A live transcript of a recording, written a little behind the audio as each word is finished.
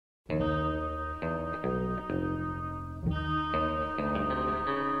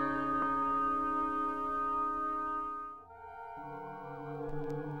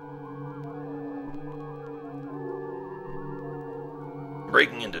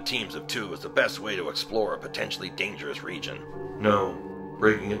breaking into teams of two is the best way to explore a potentially dangerous region. No,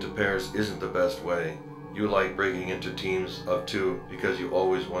 breaking into pairs isn't the best way. You like breaking into teams of two because you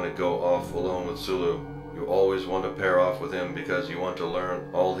always want to go off alone with Sulu. You always want to pair off with him because you want to learn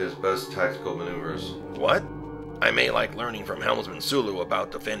all his best tactical maneuvers. What? I may like learning from Helmsman Sulu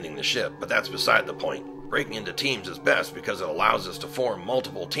about defending the ship, but that's beside the point. Breaking into teams is best because it allows us to form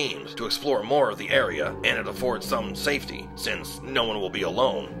multiple teams to explore more of the area, and it affords some safety, since no one will be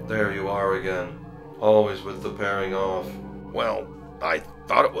alone. There you are again. Always with the pairing off. Well, I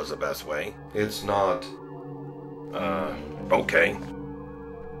thought it was the best way. It's not. Okay.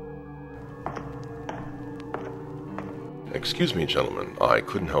 Excuse me, gentlemen, I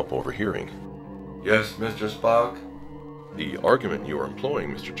couldn't help overhearing. Yes, Mr. Spock? The argument you are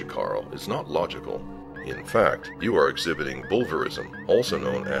employing, Mr. Jakarl, is not logical. In fact, you are exhibiting Bulverism, also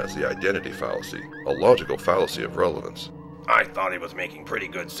known as the identity fallacy, a logical fallacy of relevance. I thought he was making pretty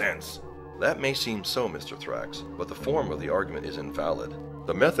good sense. That may seem so, Mr. Thrax, but the form of the argument is invalid.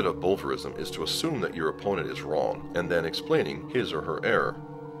 The method of Bulverism is to assume that your opponent is wrong, and then explaining his or her error.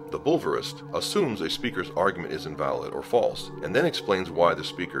 The Bulverist assumes a speaker's argument is invalid or false, and then explains why the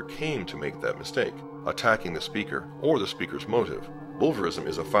speaker came to make that mistake, attacking the speaker or the speaker's motive. Bulverism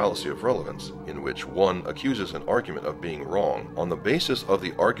is a fallacy of relevance, in which one accuses an argument of being wrong on the basis of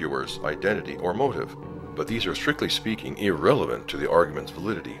the arguer's identity or motive, but these are strictly speaking irrelevant to the argument's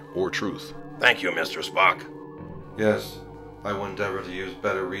validity or truth. Thank you, Mr. Spock. Yes, I will endeavor to use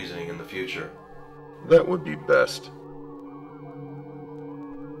better reasoning in the future. That would be best.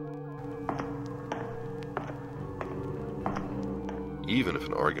 Even if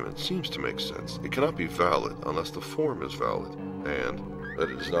an argument seems to make sense, it cannot be valid unless the form is valid, and that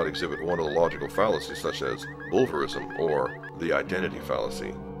it does not exhibit one of the logical fallacies such as Bulverism or the identity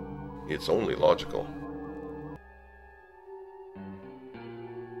fallacy. It's only logical.